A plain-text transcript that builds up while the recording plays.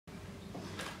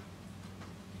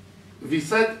we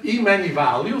set e many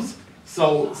values.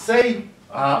 So say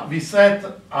we set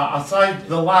aside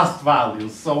the last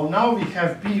values. So now we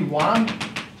have b1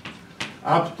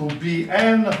 up to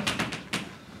bn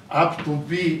up to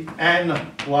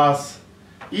bn plus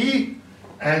e,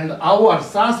 and our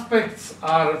suspects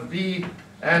are bn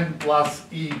plus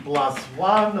e plus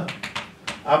 1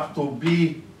 up to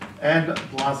bn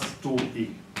plus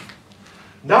 2e.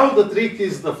 Now the trick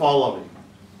is the following.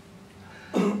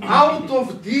 Out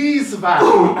of these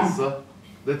values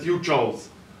that you chose,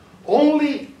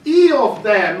 only e of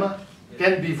them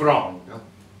can be wrong.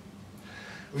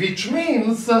 Which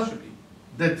means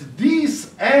that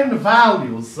these n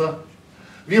values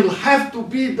will have to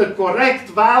be the correct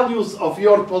values of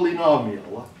your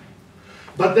polynomial.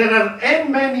 But there are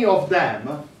n many of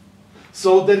them,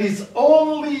 so there is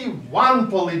only one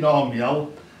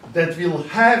polynomial that will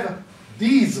have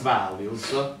these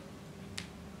values.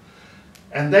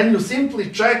 And then you simply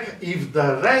check if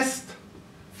the rest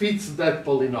fits that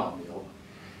polynomial.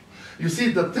 You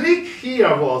see, the trick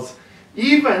here was,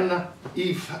 even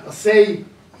if, say,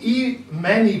 e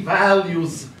many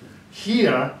values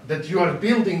here that you are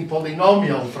building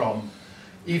polynomial from,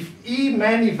 if e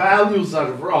many values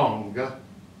are wrong,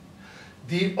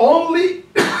 the only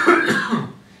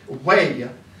way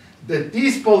that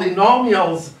these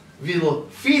polynomials will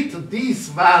fit these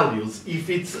values if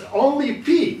it's only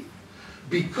p,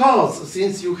 because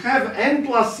since you have n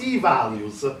plus e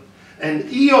values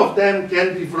and e of them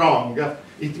can be wrong,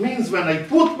 it means when I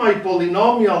put my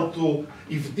polynomial to,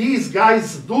 if these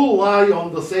guys do lie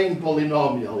on the same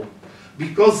polynomial,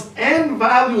 because n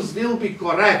values will be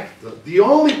correct, the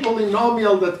only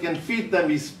polynomial that can fit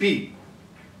them is p.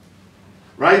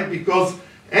 Right? Because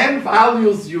n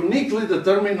values uniquely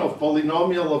determine of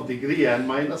polynomial of degree n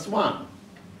minus 1.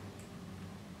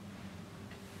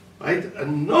 Right?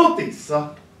 And notice,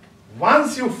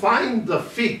 once you find the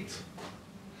fit,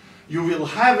 you will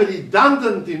have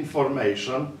redundant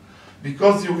information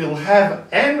because you will have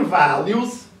n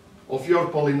values of your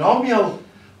polynomial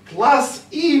plus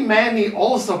e many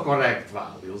also correct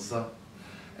values.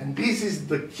 And this is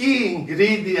the key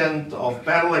ingredient of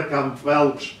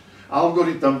Berlekamp-Welch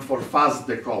algorithm for fast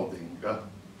decoding.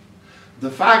 The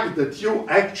fact that you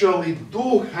actually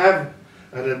do have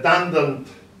redundant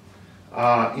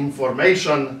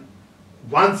information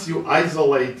once you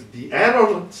isolate the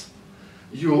errors,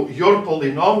 your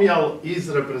polynomial is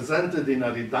represented in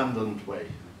a redundant way.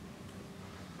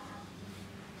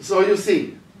 So you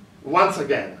see, once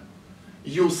again,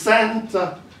 you sent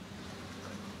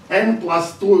n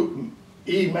plus 2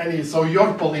 e many, so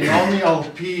your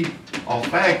polynomial p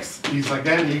of x is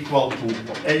again equal to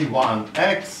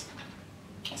a1x,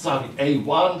 sorry,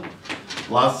 a1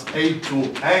 plus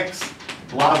a2x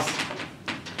plus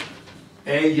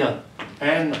a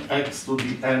nx to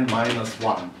the n minus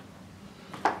 1.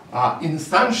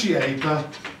 Instantiate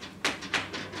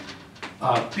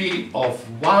p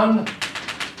of 1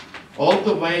 all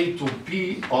the way to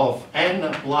p of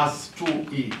n plus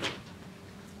 2e.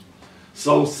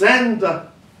 So send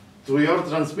to your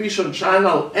transmission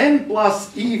channel n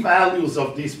plus e values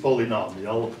of this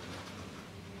polynomial.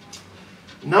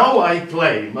 Now I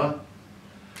claim,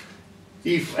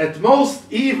 if at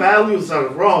most e values are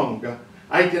wrong,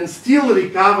 I can still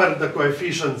recover the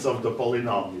coefficients of the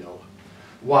polynomial.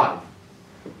 Why?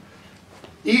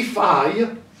 If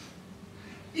I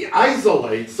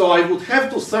isolate, so I would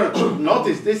have to search,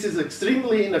 notice this is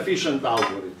extremely inefficient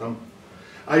algorithm.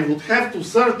 I would have to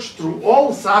search through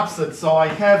all subsets, so I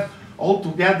have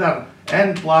altogether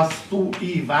n plus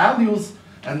 2e values,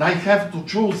 and I have to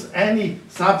choose any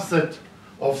subset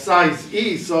of size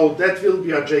e, so that will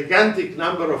be a gigantic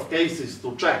number of cases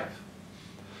to check.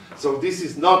 So this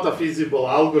is not a feasible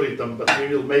algorithm, but we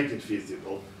will make it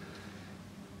feasible.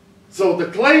 So the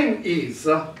claim is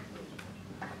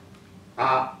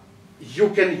you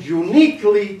can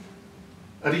uniquely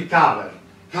recover.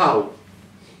 How?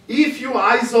 If you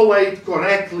isolate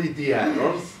correctly the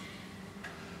errors,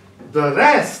 the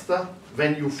rest,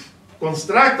 when you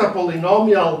construct a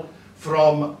polynomial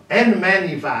from n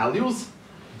many values,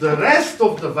 the rest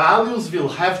of the values will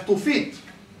have to fit.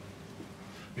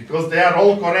 Because they are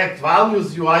all correct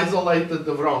values, you isolated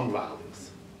the wrong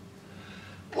values.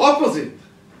 Opposite,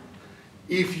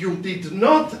 if you did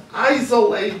not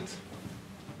isolate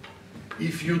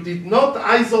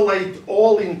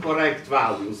all incorrect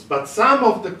values, but some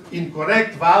of the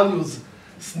incorrect values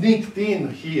sneaked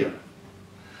in here,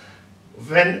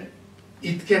 then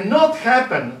it cannot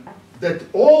happen that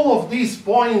all of these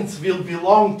points will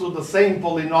belong to the same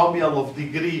polynomial of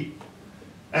degree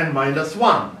n minus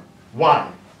 1. Why?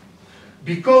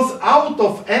 Because out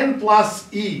of n plus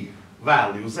e,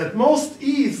 values. At most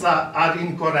e's are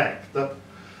incorrect.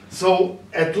 So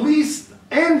at least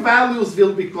n values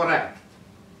will be correct.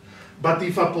 But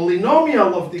if a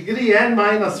polynomial of degree n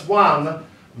minus 1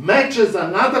 matches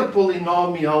another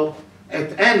polynomial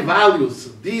at n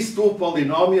values, these two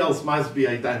polynomials must be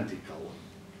identical.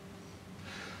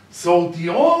 So the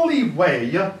only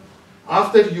way,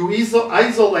 after you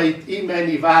isolate e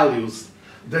many values,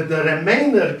 that the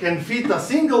remainder can fit a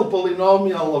single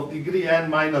polynomial of degree n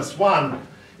minus 1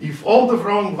 if all the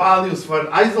wrong values were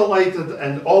isolated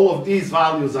and all of these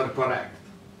values are correct.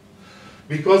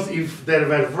 Because if there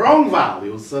were wrong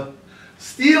values,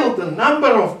 still the number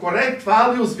of correct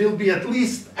values will be at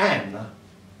least n.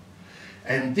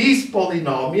 And this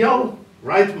polynomial,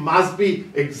 right, must be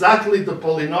exactly the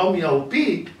polynomial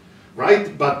p,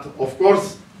 right? But of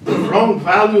course, the wrong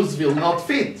values will not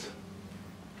fit,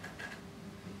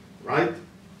 right?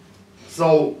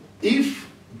 So if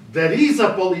there is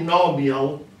a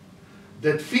polynomial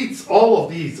that fits all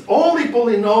of these, only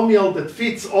polynomial that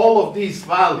fits all of these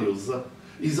values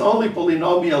is only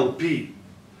polynomial p.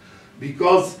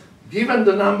 Because given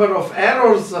the number of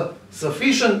errors,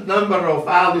 sufficient number of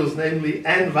values, namely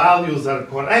n values, are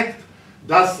correct,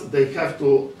 thus they have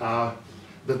to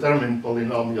determine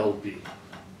polynomial p.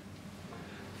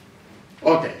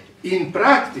 Okay, in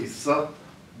practice,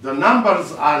 the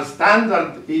numbers are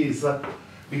standard is,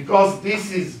 because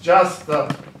this is just 8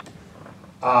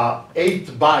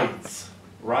 bytes,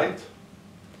 right?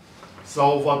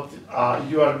 So what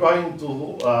you are going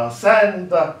to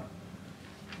send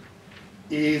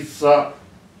is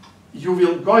you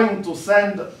will going to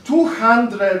send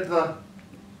 200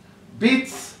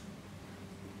 bits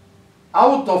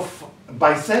out of,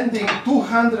 by sending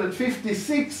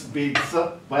 256 bits,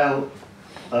 well,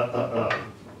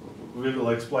 we will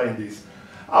explain this,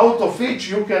 out of which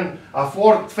you can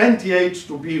afford 28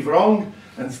 to be wrong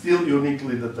and still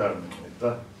uniquely determine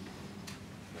it.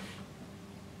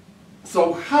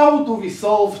 So how do we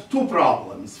solve two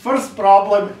problems? First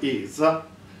problem is,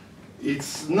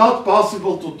 it's not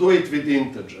possible to do it with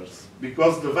integers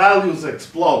because the values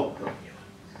explode.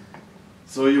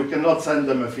 So you cannot send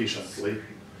them efficiently.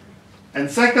 And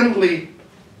secondly,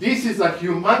 this is a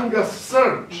humongous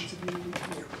search.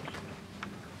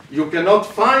 You cannot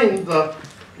find,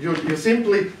 you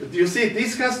simply, you see,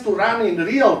 this has to run in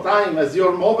real time as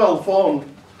your mobile phone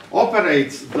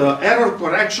operates. The error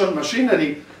correction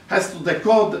machinery has to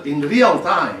decode in real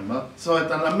time, so at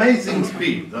an amazing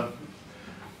speed.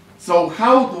 So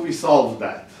how do we solve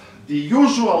that? The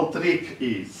usual trick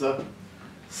is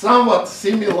somewhat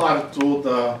similar to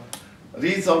the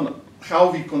reason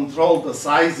how we control the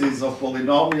sizes of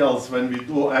polynomials when we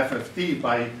do FFT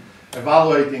by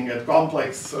evaluating at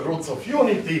complex roots of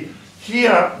unity.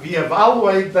 Here we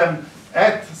evaluate them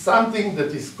at something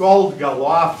that is called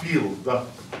Galois field.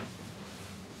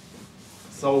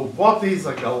 So what is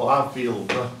a Galois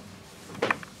field?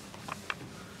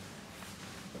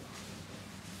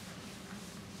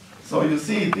 So you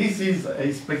see, this is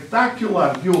a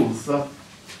spectacular use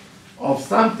of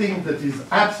something that is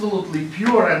absolutely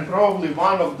pure and probably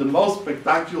one of the most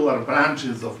spectacular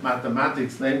branches of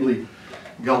mathematics, namely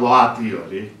Galois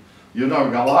theory. You know,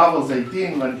 Galois was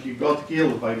 18 when he got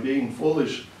killed by being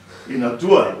foolish in a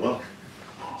duel.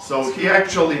 So he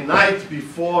actually, night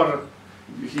before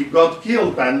he got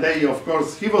killed, and they, of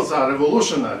course, he was a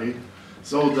revolutionary.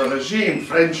 So the regime,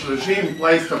 French regime,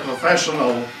 placed a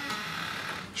professional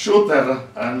shooter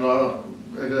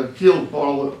and killed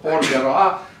Paul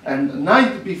Galois. And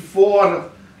night before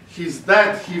his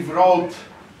death, he wrote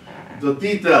the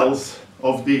details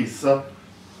of this.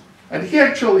 And he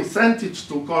actually sent it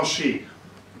to Cauchy,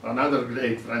 another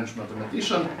great French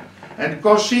mathematician, and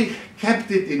Cauchy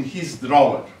kept it in his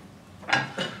drawer.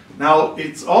 Now,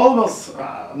 it's almost,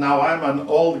 now I'm an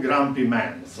old grumpy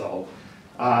man, so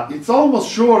it's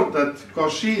almost sure that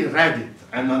Cauchy read it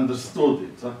and understood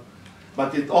it.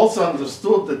 But it also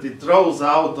understood that it throws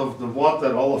out of the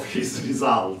water all of his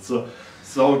results.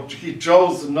 So he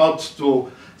chose not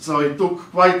to, so it took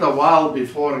quite a while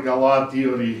before Galois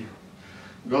theory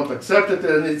got accepted,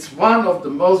 and it's one of the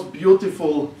most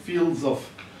beautiful fields of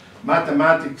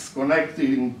mathematics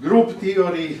connecting group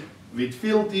theory with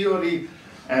field theory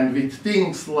and with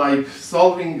things like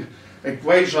solving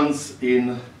equations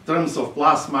in terms of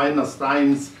plus, minus,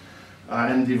 times,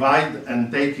 and divide, and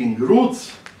taking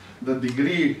roots. The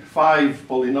degree 5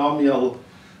 polynomial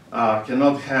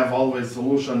cannot have always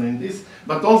solution in this,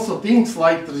 but also things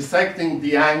like trisecting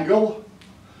the angle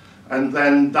and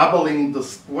then doubling the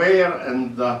square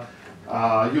and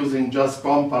using just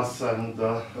compass and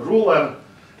ruler,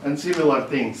 and similar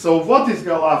things. So what is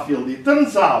Galois field? It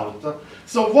turns out,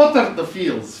 so what are the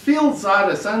fields? Fields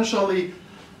are essentially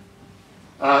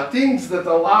things that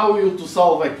allow you to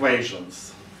solve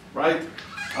equations, right?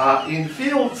 In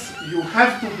fields, you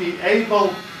have to be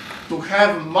able to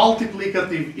have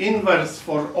multiplicative inverse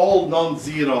for all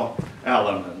non-zero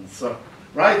elements,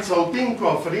 right? So think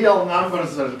of real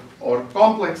numbers or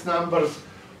complex numbers,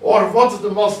 or what's the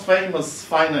most famous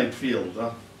finite field?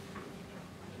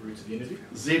 Root of unity?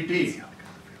 ZP.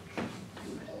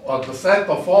 Or the set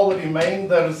of all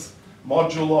remainders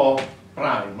modulo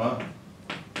prime.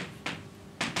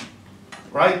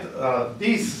 Right?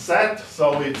 This set,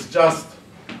 so it's just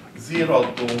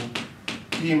 0 to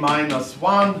p minus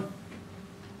 1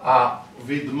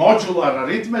 with modular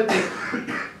arithmetic.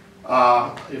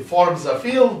 It forms a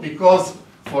field because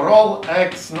for all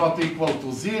x not equal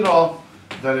to 0,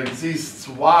 there exists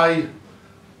y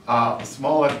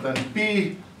smaller than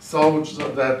p, so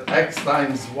that x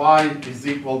times y is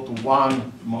equal to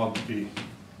 1 mod p.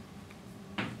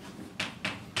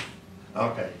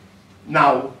 Okay.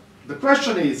 Now, the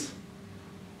question is,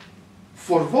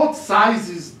 for what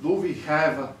sizes do we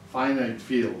have finite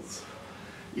fields?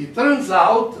 It turns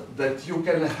out that you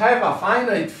can have a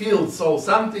finite field, so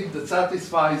something that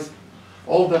satisfies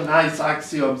all the nice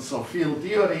axioms of field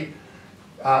theory,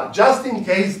 just in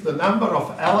case the number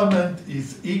of elements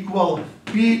is equal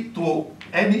p to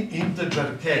any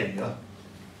integer k.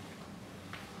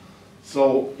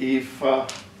 So if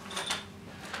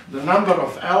the number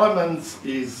of elements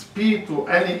is p to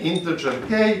any integer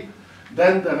k,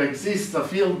 then there exists a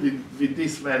field with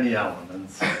this many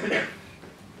elements.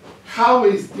 How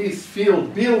is this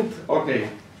field built? Okay,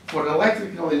 for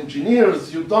electrical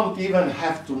engineers, you don't even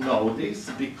have to know this,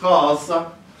 because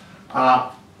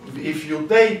if you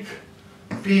take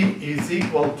p is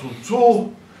equal to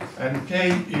 2 and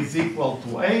k is equal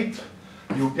to 8,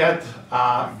 you get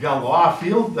a Galois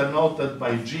field denoted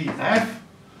by GF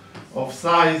of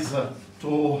size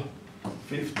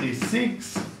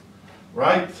 256,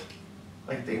 right?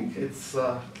 I think it's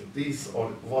this,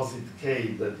 or was it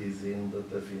k that is in the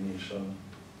definition?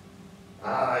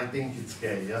 I think it's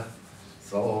k, yeah?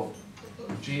 So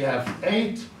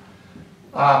GF8,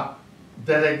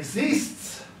 there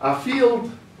exists a field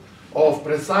of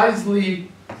precisely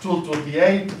 2 to the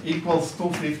 8 equals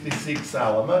 256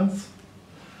 elements.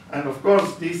 And of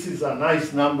course, this is a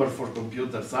nice number for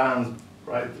computer science,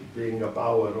 right, being a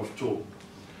power of 2.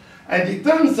 And it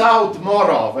turns out,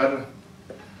 moreover,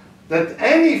 that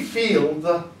any field,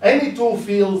 any two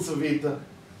fields with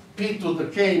p to the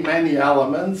k many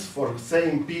elements for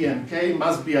same p and k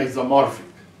must be isomorphic.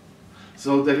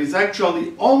 So there is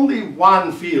actually only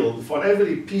one field for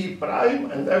every p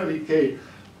prime and every k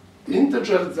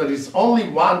integer. There is only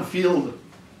one field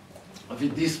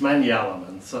with this many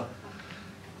elements.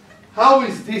 How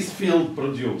is this field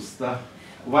produced?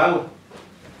 Well,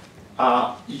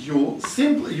 you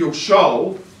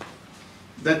show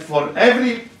that for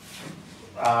every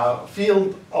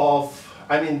field of,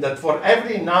 that for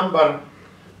every number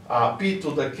p to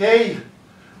the k,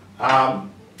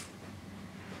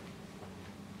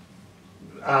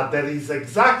 there is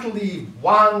exactly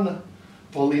one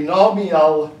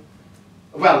polynomial,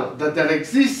 well, that there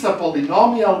exists a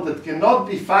polynomial that cannot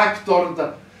be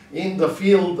factored in the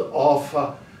field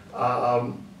of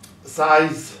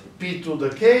size p to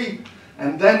the k,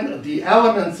 and then the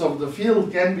elements of the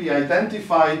field can be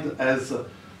identified as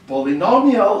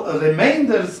polynomial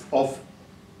remainders of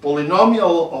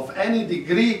polynomial of any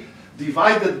degree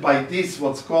divided by this,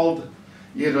 what's called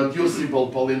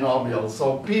irreducible polynomial.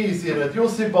 So p is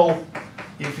irreducible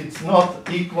if it's not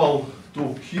equal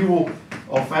to q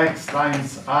of x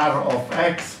times r of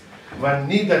x, when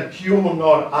neither q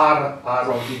nor r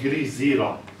are of degree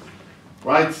 0.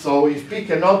 Right? So if p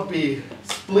cannot be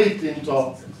split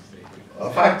into,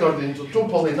 factored into two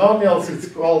polynomials, it's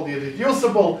called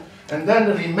irreducible. And then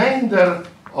the remainder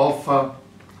of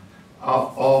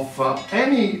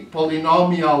any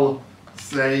polynomial,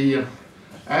 say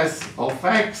s of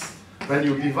x, when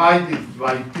you divide it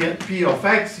by p of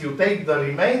x, you take the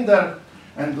remainder,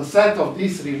 and the set of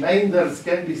these remainders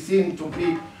can be seen to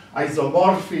be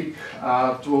isomorphic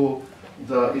to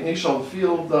the initial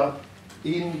field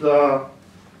in the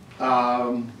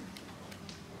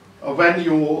when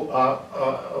you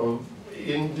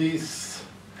in this,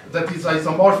 that is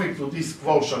isomorphic to this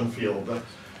quotient field.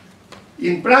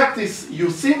 In practice, you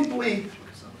simply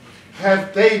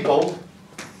have table,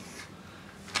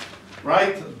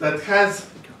 right, that has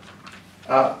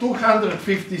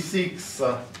 256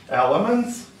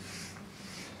 elements,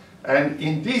 and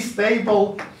in this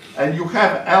table, and you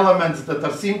have elements that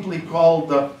are simply called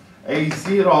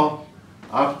A0,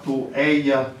 up to a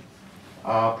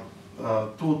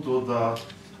 2 to the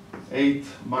 8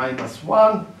 minus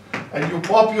 1. And you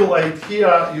populate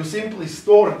here, you simply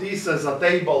store this as a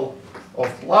table of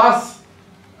plus,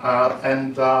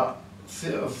 and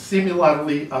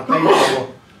similarly a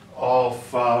table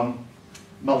of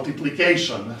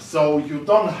multiplication. So you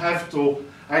don't have to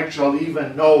actually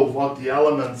even know what the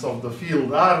elements of the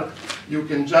field are. You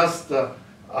can just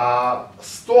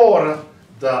store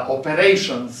the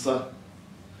operations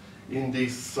in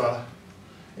this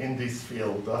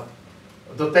field.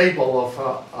 The table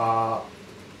of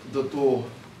the two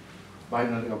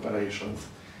binary operations.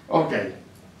 Okay,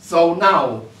 so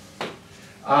now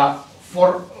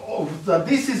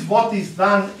this is what is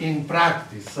done in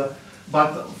practice,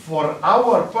 but for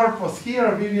our purpose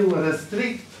here we will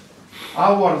restrict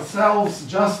ourselves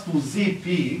just to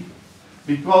ZP,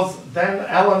 because then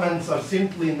elements are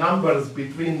simply numbers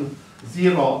between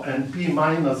 0 and p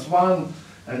minus 1,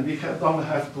 and we don't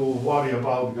have to worry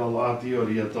about Galois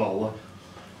theory at all.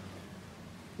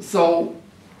 So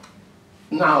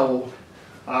now,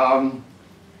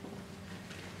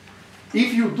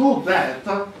 if you do that,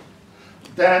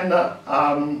 then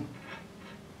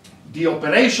the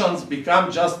operations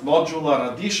become just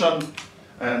modular addition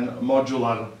and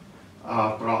modular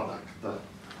product.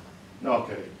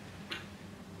 Okay.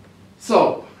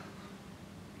 So,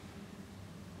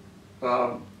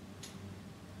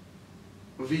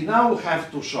 we now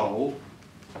have to show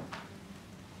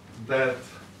that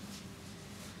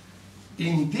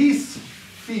in this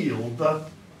field,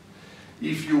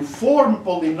 if you form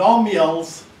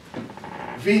polynomials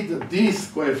with these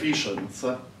coefficients,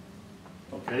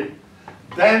 okay,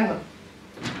 then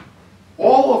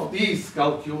all of these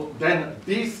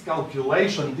this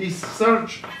calculation, this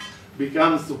search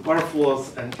becomes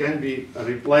superfluous and can be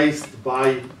replaced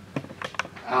by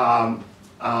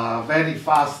a very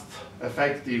fast,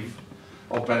 effective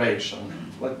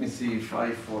operation. Let me see if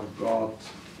I forgot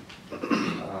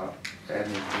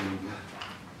anything.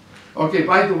 Okay,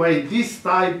 by the way, this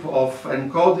type of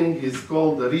encoding is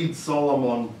called the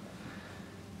Reed-Solomon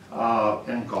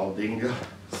encoding.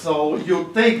 So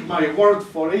you take my word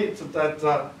for it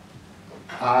that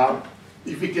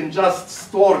if we can just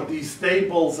store these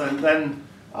tables and then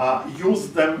use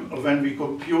them when we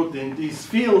compute in this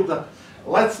field,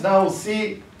 let's now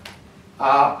see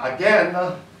again,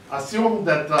 assume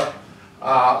that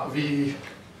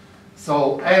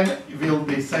so n will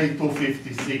be, say,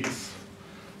 256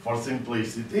 for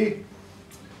simplicity.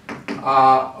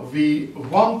 We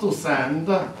want to send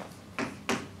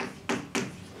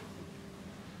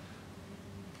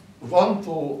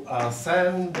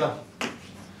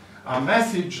a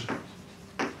message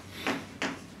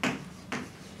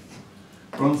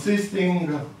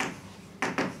consisting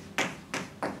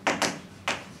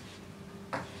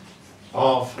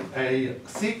of a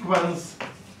sequence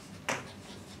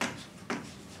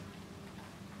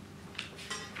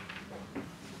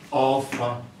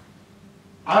of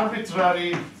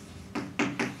arbitrary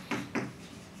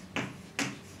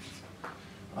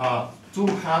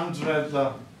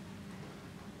 200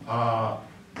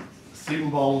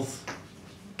 symbols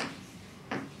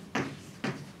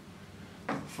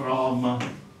from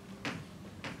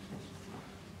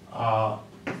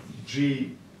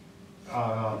G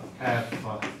F8,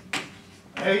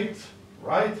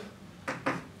 right?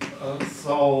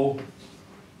 So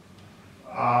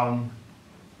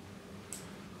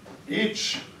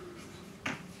each,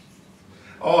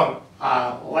 or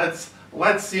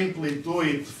let's simply do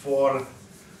it for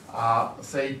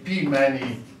say p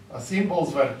many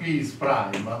symbols where p is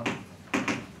prime.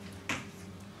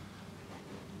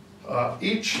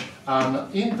 Each an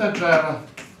integer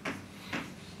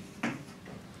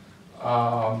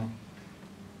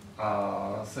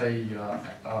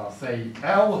say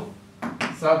L,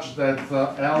 such that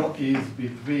L is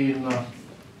between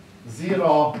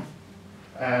 0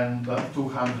 and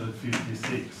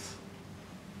 256,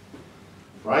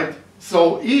 right?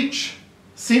 So each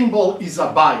symbol is a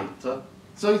byte,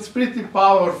 so it's pretty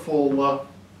powerful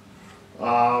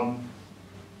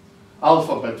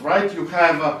alphabet, right? You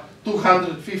have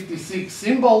 256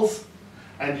 symbols,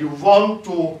 and you want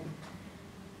to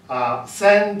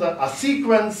send a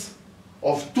sequence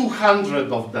of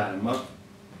 200 of them,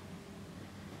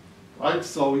 right?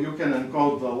 So you can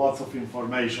encode lots of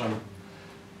information.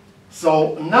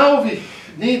 So now we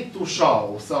need to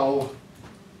show,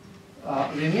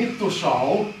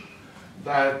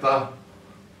 that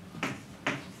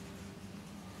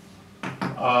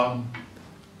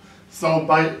so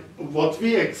by what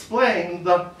we explained,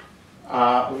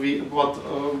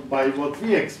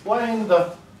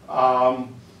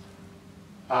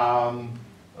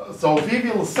 So we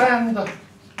will send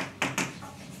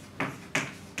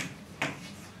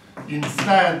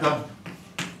instead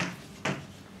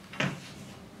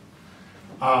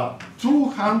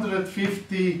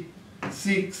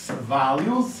 256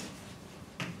 values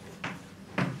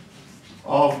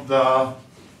of the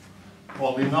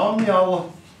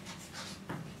polynomial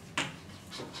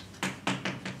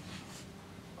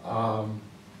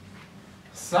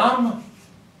sum,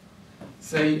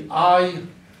 say I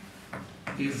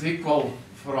is equal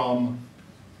from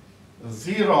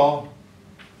 0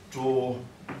 to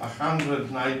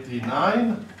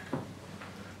 199,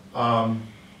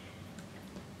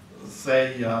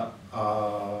 say,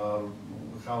 how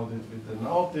did we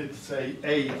denote it? Say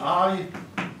AI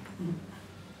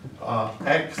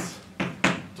x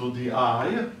to the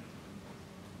I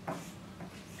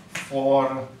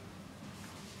for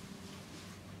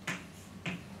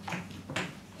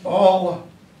all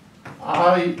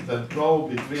I that go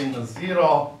between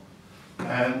 0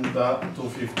 and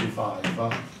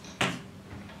 255.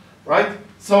 Right?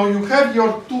 So you have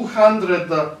your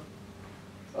 200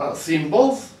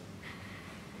 symbols,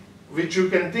 which you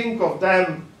can think of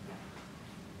them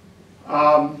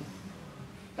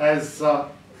as,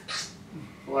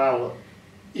 well,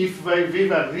 if we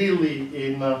were really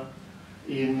in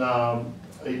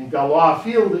Galois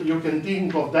field, you can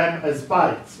think of them as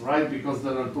bytes, right? Because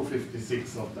there are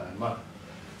 256 of them.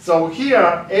 So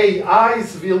here,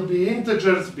 AIs will be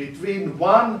integers between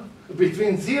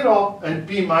 0 and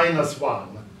p minus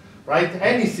 1, right?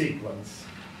 Any sequence.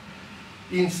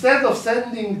 Instead of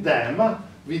sending them,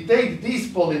 we take this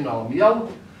polynomial,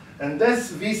 and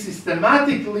thus we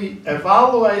systematically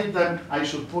evaluate them. I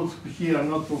should put here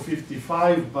not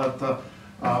 255, but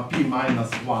p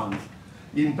minus 1.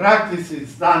 In practice,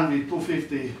 it's done with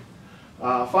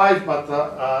 255, but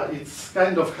it's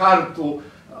kind of hard to,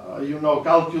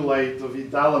 calculate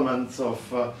with elements of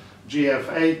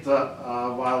GF8,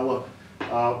 while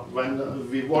when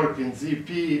we work in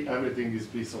ZP, everything is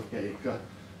piece of cake.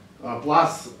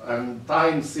 Plus and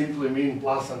times simply mean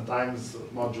plus and times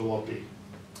modulo p.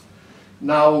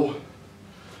 Now,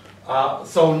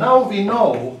 so now we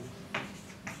know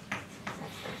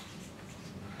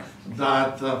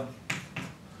that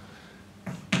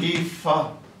if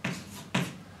out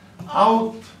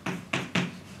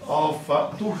of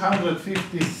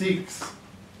 256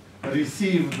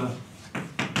 received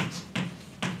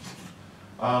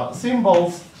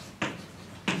symbols,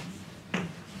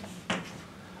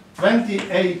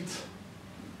 28,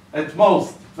 at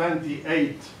most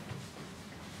 28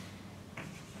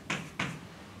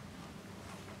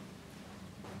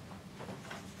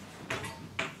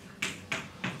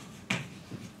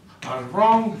 are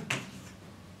wrong,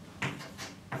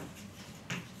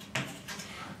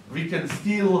 we can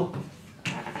still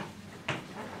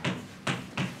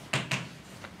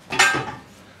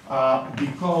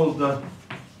decode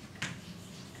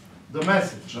the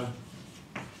message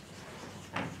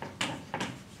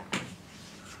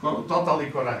totally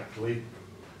correctly.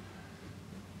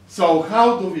 So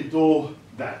how do we do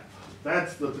that?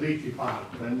 That's the tricky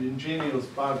part, and ingenious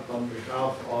part on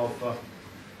behalf of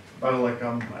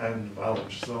Berlekamp and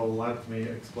Welch. So let me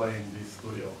explain this to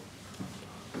you.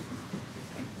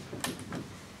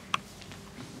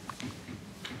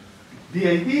 The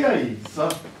idea is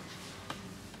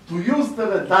to use the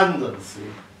redundancy,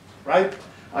 right?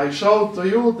 I showed to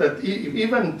you that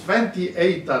even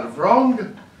 28 are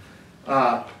wrong.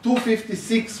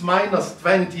 256 minus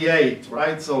 28,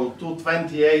 right? So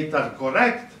 228 are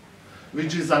correct,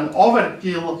 which is an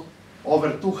overkill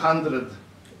over 200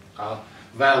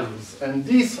 values. And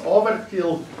this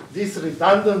overkill, this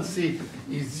redundancy,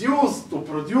 is used to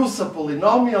produce a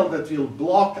polynomial that will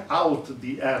block out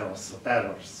the errors.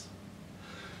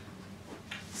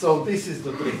 So this is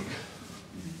the trick.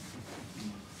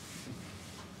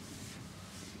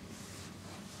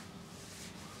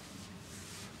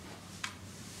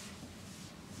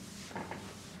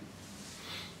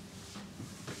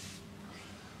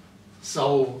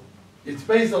 So it's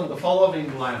based on the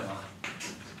following lemma.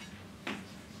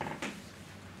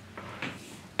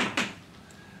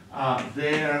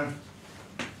 There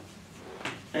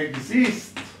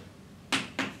exist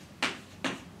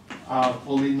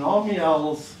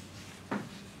polynomials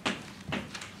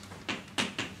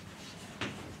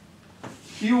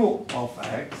Q of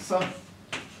x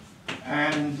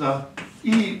and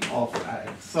E of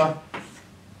x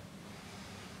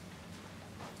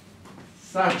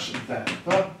such that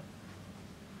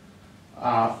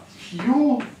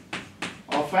Q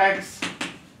of x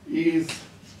is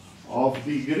of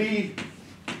degree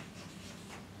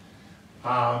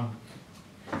n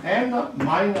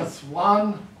minus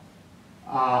 1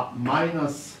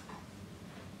 minus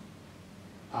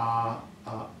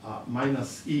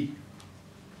e.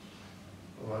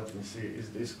 Let me see, is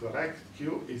this correct?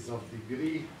 Q is of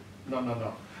degree,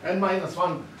 no, n minus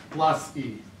 1 plus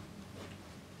e.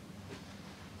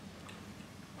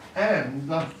 And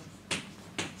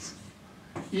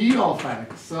e of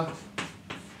x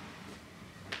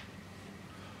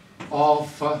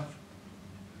of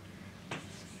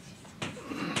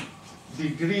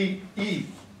degree e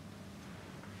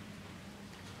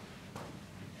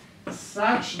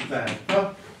such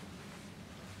that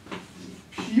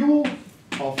Q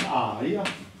of I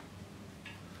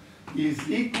is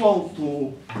equal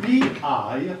to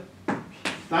Bi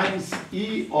times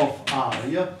E of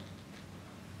I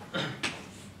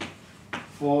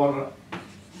for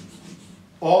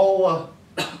all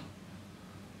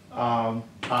I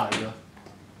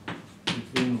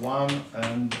between 1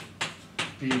 and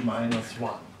P minus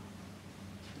 1.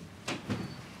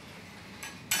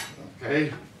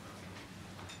 Okay?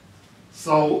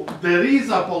 So there is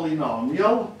a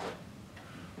polynomial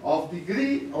of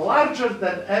degree larger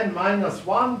than n minus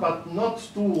 1, but not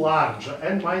too large,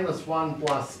 n minus 1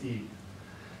 plus e.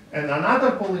 And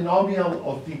another polynomial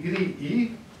of degree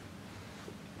e,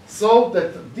 so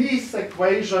that this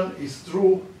equation is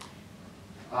true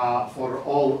for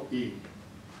all e.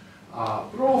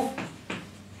 Proof,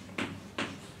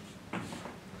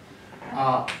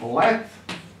 let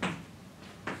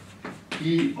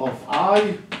e of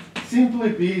I simply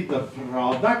be the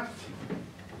product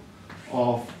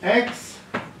of x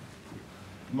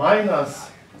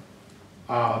minus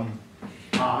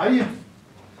I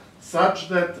such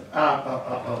that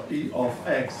e of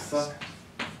x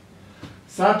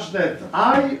such that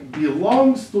I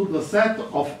belongs to the set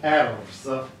of errors.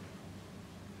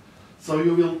 So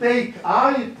you will take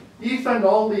I if and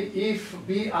only if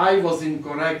Bi was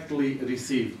incorrectly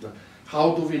received.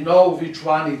 How do we know which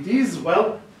one it is?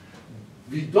 Well,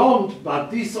 we don't, but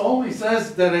this only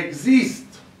says there exist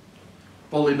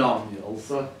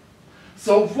polynomials.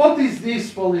 So what is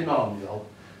this polynomial?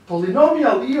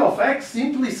 Polynomial e of x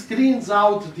simply screens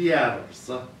out the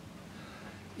errors.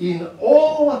 In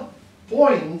all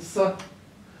points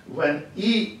when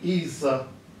e is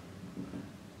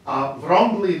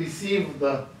wrongly received,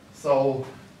 so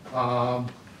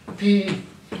p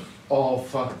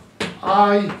of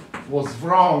I was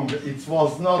wrong,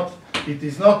 it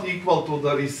is not equal to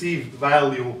the received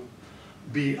value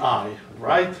Bi,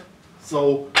 right?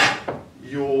 So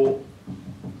you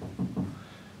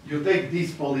take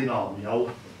this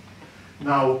polynomial.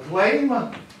 Now claim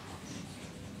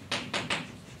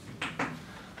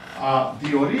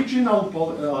the original,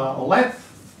 let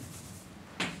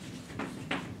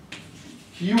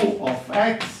Q of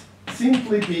x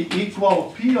simply be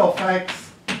equal P of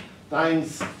x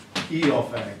times E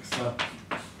of x.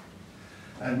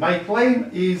 And my claim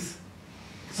is,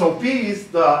 so P is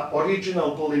the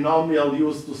original polynomial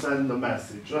used to send the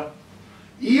message.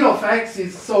 E of x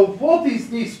is, so what is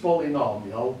this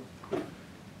polynomial?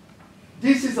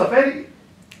 This is a very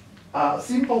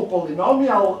simple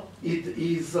polynomial. It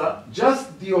is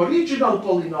just the original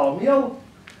polynomial,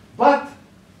 but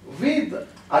with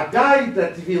a guide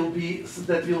that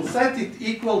will set it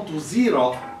equal to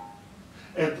 0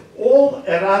 at all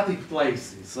erratic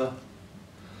places.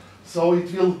 So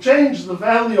it will change the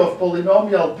value of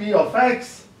polynomial P of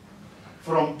x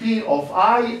from P of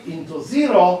I into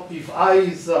 0 if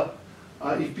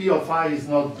P of I is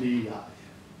not Bi.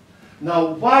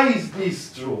 Now, why is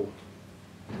this true?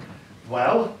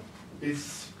 Well,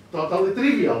 it's totally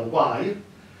trivial. Why?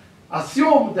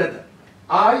 Assume that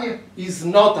I is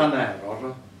not an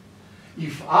error.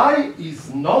 If I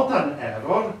is not an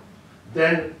error,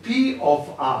 then P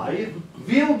of I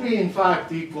will be in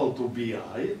fact equal to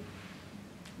Bi.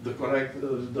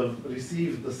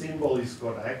 The symbol is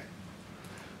correct,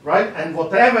 right? And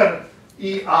whatever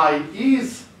EI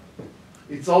is,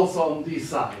 it's also on this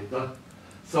side.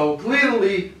 So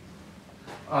clearly,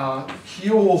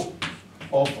 Q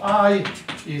of I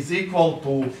is equal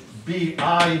to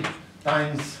Bi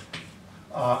times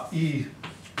E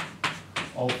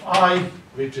of I,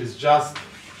 which is just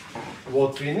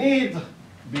what we need,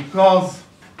 because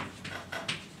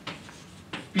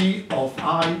P of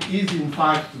I is in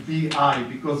fact Bi,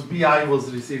 because Bi was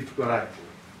received correctly.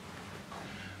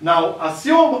 Now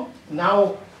assume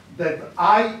now that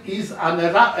I is an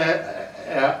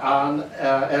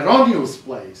erroneous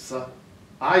place.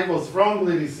 I was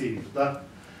wrongly received.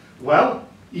 Well,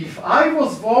 if I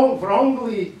was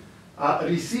wrongly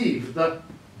received,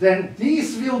 then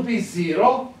this will be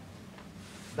 0,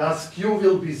 thus Q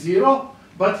will be 0,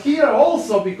 but here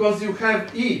also, because you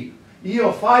have E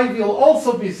of I will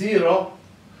also be 0,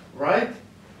 right?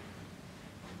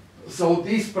 So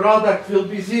this product will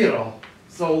be 0.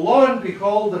 So lo and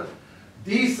behold,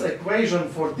 this equation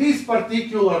for this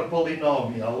particular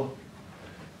polynomial,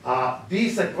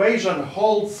 this equation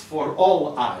holds for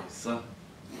all i's,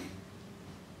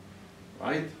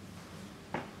 right?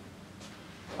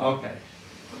 Okay.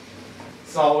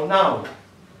 So now,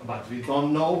 but we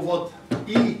don't know what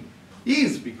E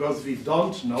is because we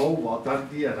don't know what are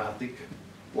the erratic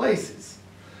places.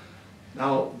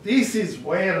 Now, this is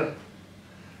where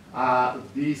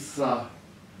this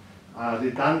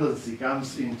redundancy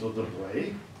comes into the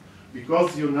play,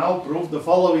 because you now prove the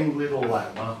following little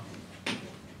lemma.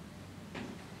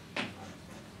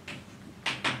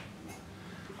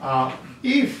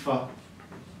 If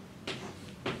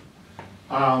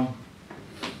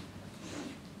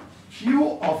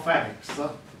Q of x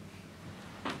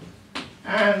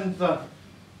and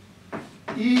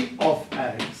E of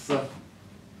x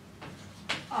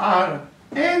are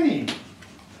any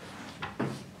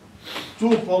two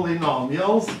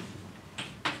polynomials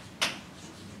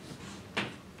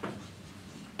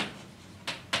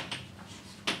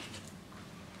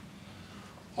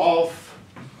of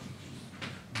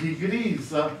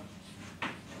degrees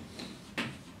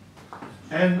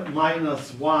n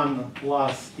minus 1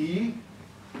 plus E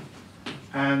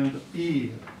and E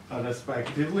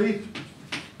respectively,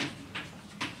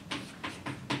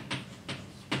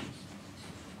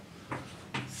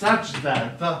 such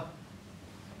that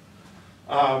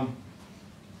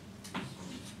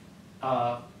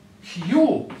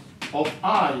Q of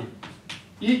I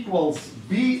equals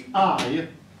BI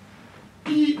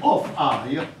E of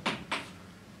I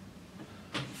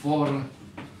for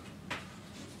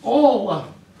all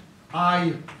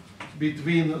I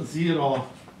between 0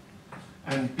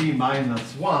 and P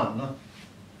minus 1,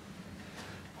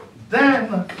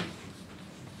 then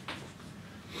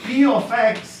P of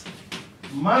x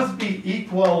must be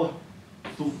equal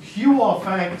to Q of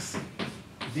x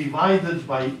divided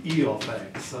by E of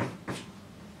x.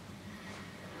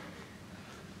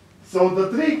 So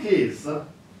the trick is,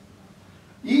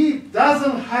 E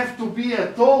doesn't have to be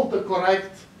at all the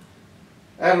correct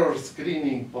error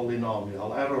screening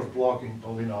polynomial, error blocking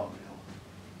polynomial.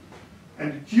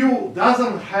 And Q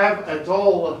doesn't have at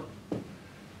all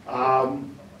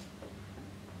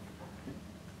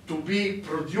to be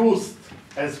produced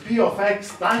as P of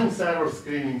x times error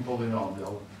screening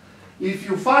polynomial. If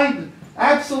you find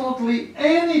absolutely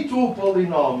any two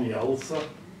polynomials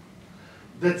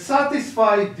that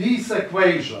satisfy this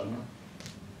equation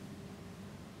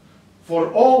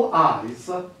for all i's,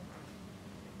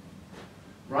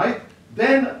 right,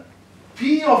 then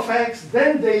P of x,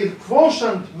 then their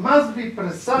quotient must be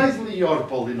precisely your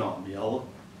polynomial,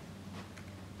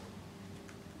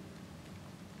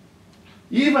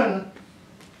 even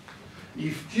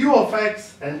if Q of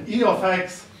x and E of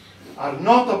x are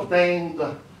not obtained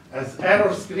as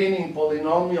error screening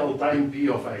polynomial times P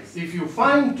of x. If you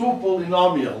find two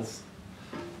polynomials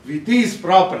with these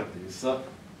properties,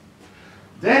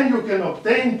 then you can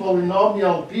obtain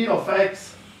polynomial P of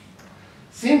x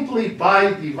simply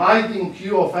by dividing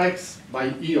Q of x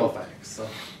by E of x.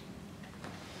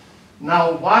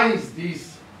 Now, why is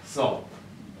this so?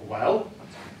 Well,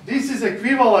 this is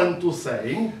equivalent to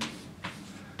saying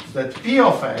that P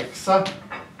of x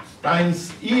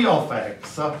times E of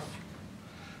x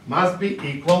must be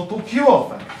equal to Q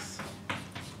of x.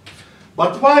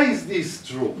 But why is this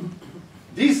true?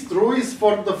 This is true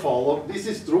for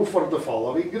the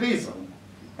following reason.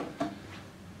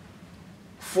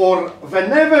 For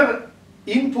whenever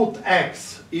input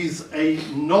x is a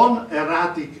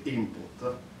non-erratic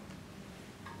input,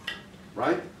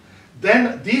 right,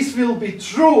 then this will be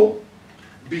true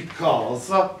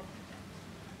because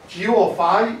Q of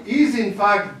I is in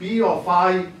fact B of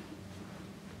I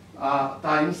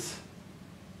times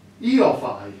E of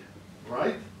I,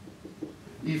 right?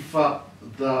 If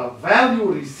the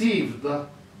value received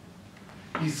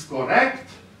is correct,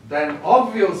 then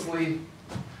obviously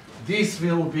this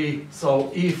will be,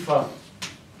 so if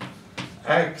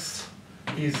x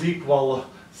is equal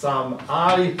some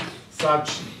I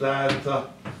such that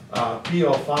P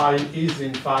of I is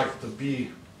in fact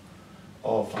B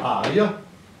of I,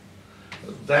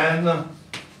 then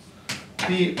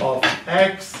P of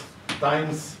x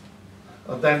times,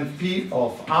 then P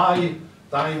of I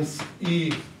times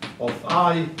E of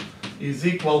I is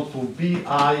equal to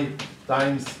BI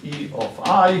times E of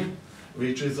I,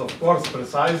 which is of course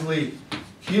precisely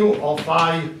Q of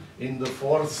I in the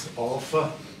force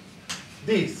of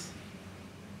this.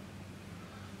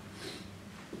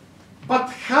 But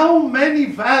how many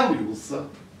values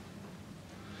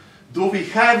do we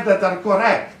have that are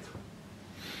correct?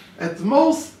 at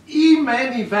most E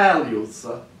many values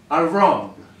are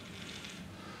wrong.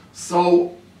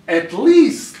 So at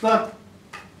least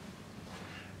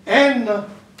N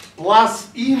plus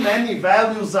E many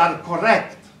values are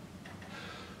correct.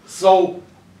 So,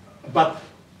 but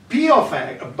P of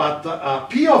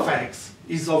X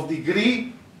is of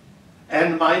degree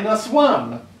N minus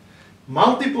 1.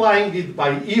 Multiplying it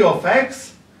by E of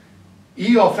X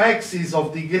is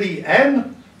of degree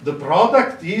N, the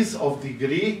product is of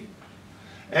degree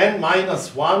N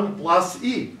minus 1 plus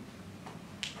E.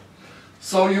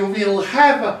 So you will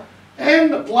have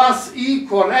N plus E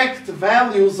correct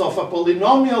values of a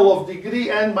polynomial of degree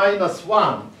N minus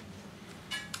 1.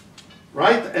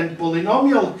 Right? And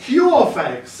polynomial Q of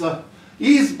X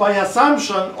is by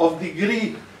assumption of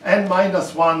degree N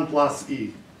minus 1 plus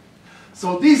E.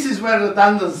 So this is where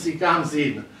redundancy comes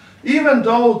in. Even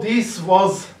though this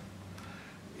was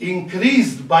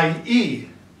increased by E,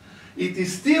 it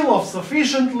is still of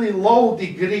sufficiently low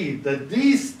degree that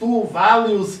these two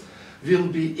values will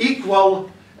be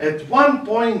equal at 1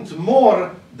 point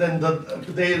more than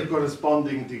their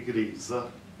corresponding degrees.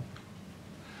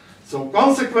 So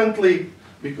consequently,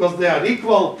 because they are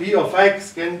equal, P of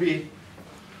X can be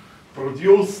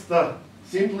produced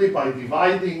simply by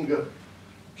dividing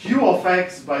Q of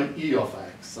X by E of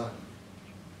X.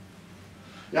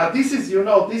 Yeah, this is, you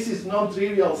know, this is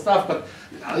non-trivial stuff, but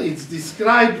it's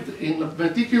described in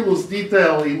meticulous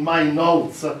detail in my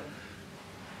notes.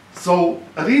 So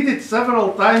read it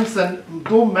several times and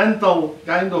do mental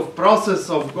kind of process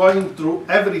of going through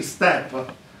every step.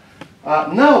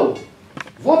 Now,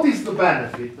 what is the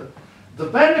benefit? The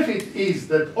benefit is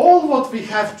that all what we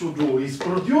have to do is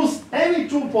produce any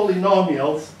two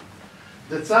polynomials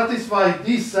that satisfy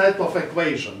this set of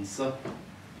equations.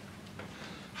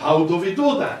 How do we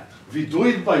do that? We do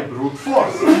it by brute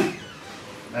force,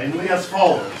 namely as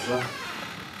follows.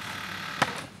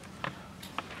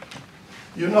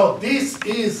 You know, this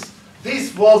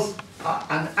was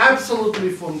an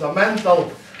absolutely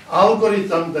fundamental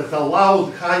algorithm that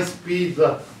allowed high-speed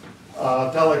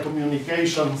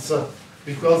telecommunications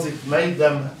because it made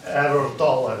them error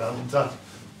tolerant.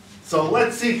 So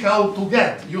let's see how to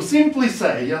get. You simply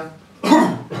say,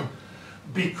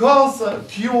 because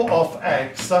Q of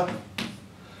X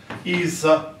is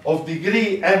of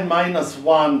degree N minus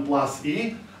 1 plus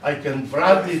E, I can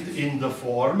write it in the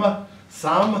form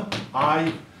sum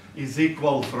I is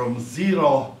equal from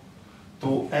 0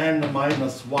 to N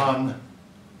minus 1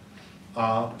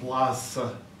 plus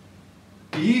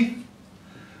E.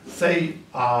 Say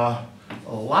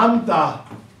lambda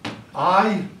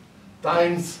I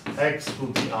times x to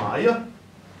the I,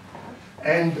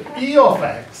 and E of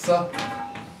X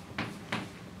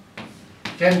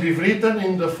can be written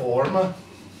in the form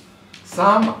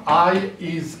sum I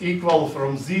is equal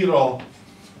from 0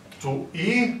 to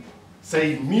E,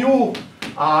 say mu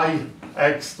I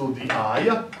x to the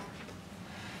I,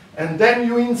 and then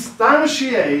you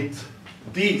instantiate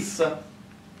this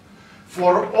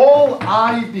for all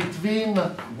I between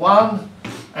 1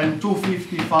 and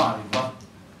 255.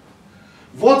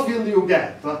 What will you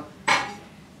get?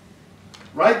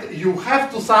 Right? You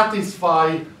have to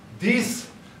satisfy this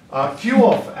Q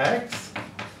of X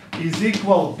is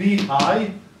equal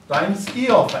Bi times E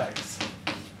of X.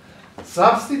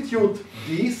 Substitute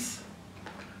this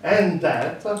and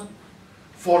that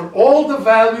for all the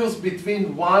values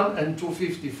between 1 and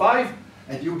 255,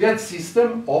 and you get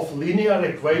system of linear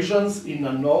equations in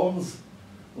unknowns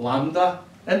lambda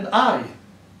and I.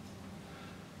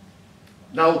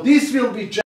 Now this will be